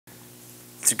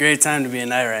It's a great time to be a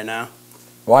Knight right now.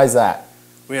 Why is that?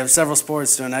 We have several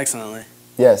sports doing excellently.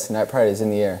 Yes, Knight Pride is in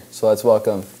the air, so let's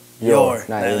welcome your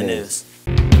Nightly News.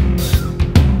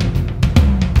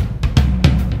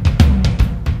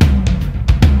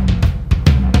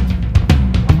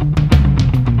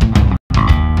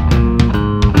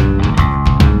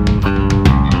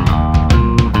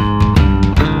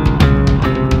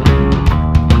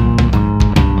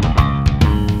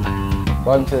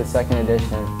 Welcome to the second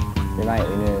edition of your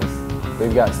Nightly News.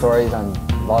 We've got stories on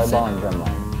volleyball and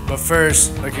drumline. But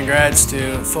first, a congrats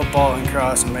to football and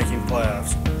cross and making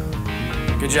playoffs.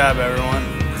 Good job, everyone.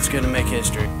 It's good to make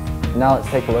history. Now let's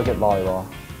take a look at volleyball.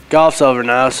 Golf's over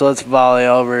now, so let's volley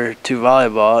over to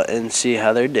volleyball and see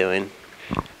how they're doing.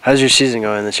 How's your season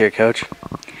going this year, Coach?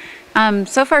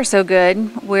 So far, so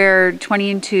good. We're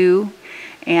 20-2,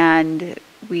 and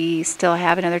we still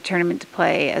have another tournament to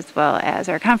play, as well as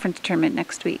our conference tournament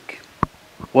next week.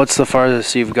 What's the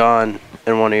farthest you've gone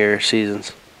in one of your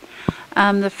seasons?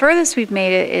 The furthest we've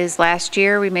made it is last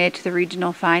year. We made it to the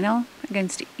regional final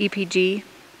against EPG.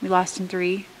 We lost in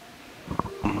 3.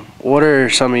 What are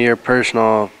some of your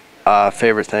personal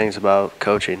favorite things about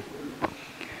coaching?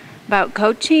 About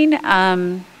coaching,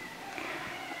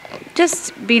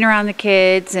 just being around the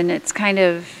kids, and it's kind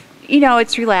of,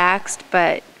 it's relaxed,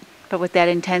 but with that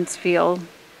intense feel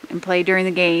and play during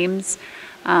the games.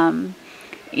 When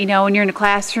you're in a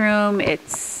classroom,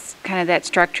 it's kind of that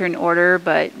structure and order,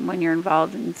 but when you're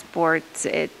involved in sports,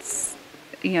 it's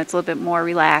a little bit more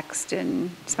relaxed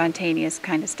and spontaneous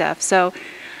kind of stuff. So,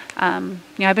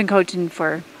 I've been coaching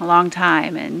for a long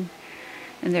time, and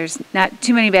there's not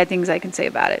too many bad things I can say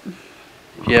about it.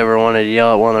 You ever wanted to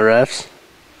yell at one of the refs?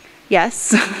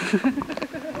 Yes.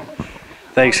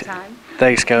 Thanks.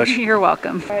 Thanks, Coach. You're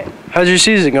welcome. How's your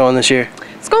season going this year?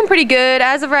 It's going pretty good.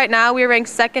 As of right now, we are ranked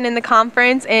 2nd in the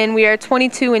conference, and we are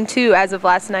 22-2 as of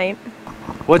last night.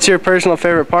 What's your personal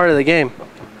favorite part of the game?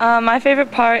 My favorite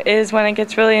part is when it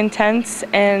gets really intense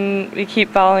and we keep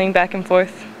volleying back and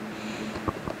forth.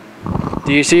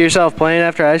 Do you see yourself playing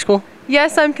after high school?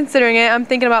 Yes, I'm considering it. I'm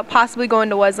thinking about possibly going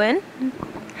to Wesleyan.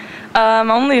 I'm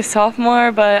only a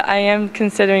sophomore, but I am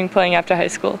considering playing after high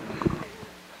school.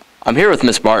 I'm here with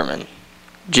Miss Bartman,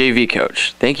 JV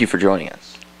coach. Thank you for joining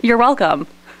us. You're welcome.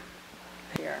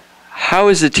 How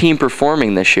is the team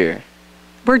performing this year?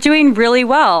 We're doing really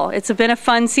well. It's been a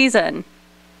fun season.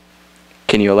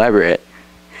 Can you elaborate?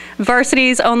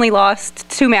 Varsity's only lost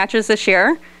 2 matches this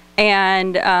year,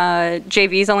 and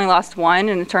JV's only lost 1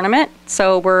 in the tournament.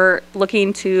 So we're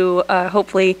looking to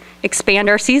hopefully expand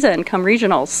our season come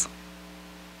regionals.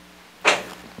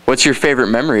 What's your favorite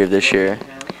memory of this year?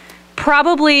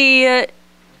 Probably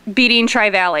beating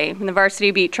Tri-Valley. When the varsity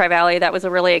beat Tri-Valley, that was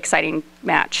a really exciting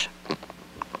match.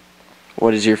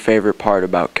 What is your favorite part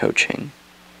about coaching?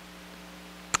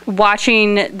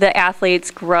 Watching the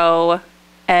athletes grow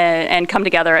and come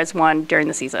together as one during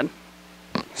the season.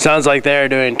 Sounds like they're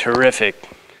doing terrific.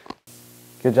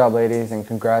 Good job, ladies, and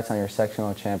congrats on your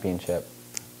sectional championship.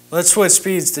 Let's switch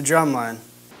speeds to drumline.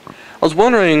 I was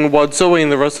wondering what Zoe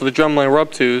and the rest of the drumline were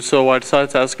up to, so I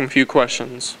decided to ask them a few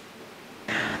questions.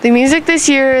 The music this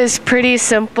year is pretty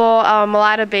simple, a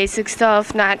lot of basic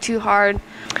stuff, not too hard.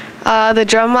 The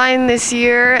drumline this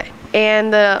year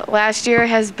and the last year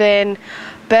has been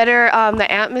better. The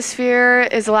atmosphere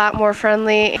is a lot more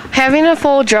friendly. Having a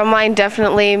full drumline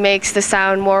definitely makes the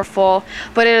sound more full,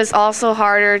 but it is also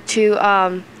harder to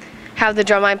have the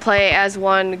drumline play as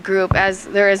one group as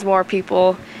there is more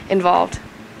people involved.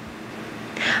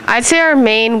 I'd say our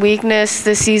main weakness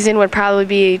this season would probably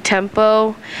be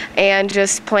tempo and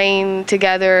just playing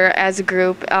together as a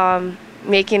group,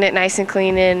 making it nice and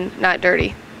clean and not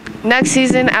dirty. Next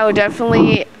season, I would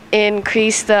definitely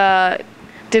increase the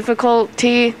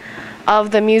difficulty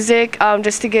of the music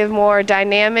just to give more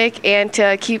dynamic and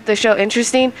to keep the show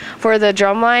interesting for the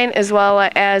drumline as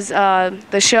well as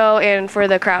the show and for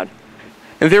the crowd.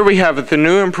 And there we have it, the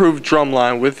new improved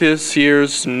drumline with this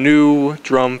year's new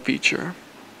drum feature.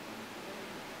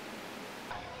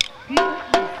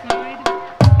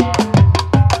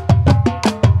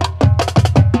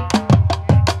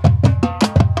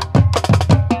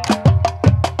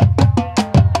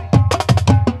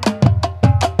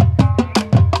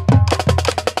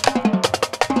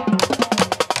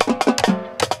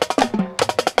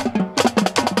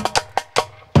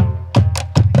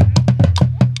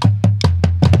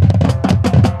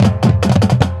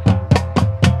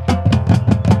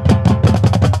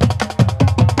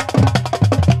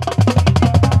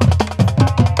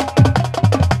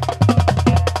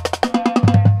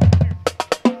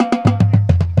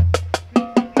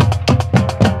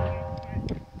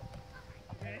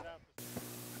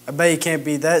 I bet you can't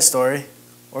beat that story,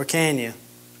 or can you?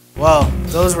 Well,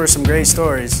 those were some great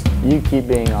stories. You keep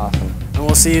being awesome. And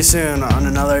we'll see you soon on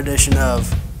another edition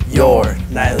of Your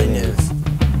Nightly News.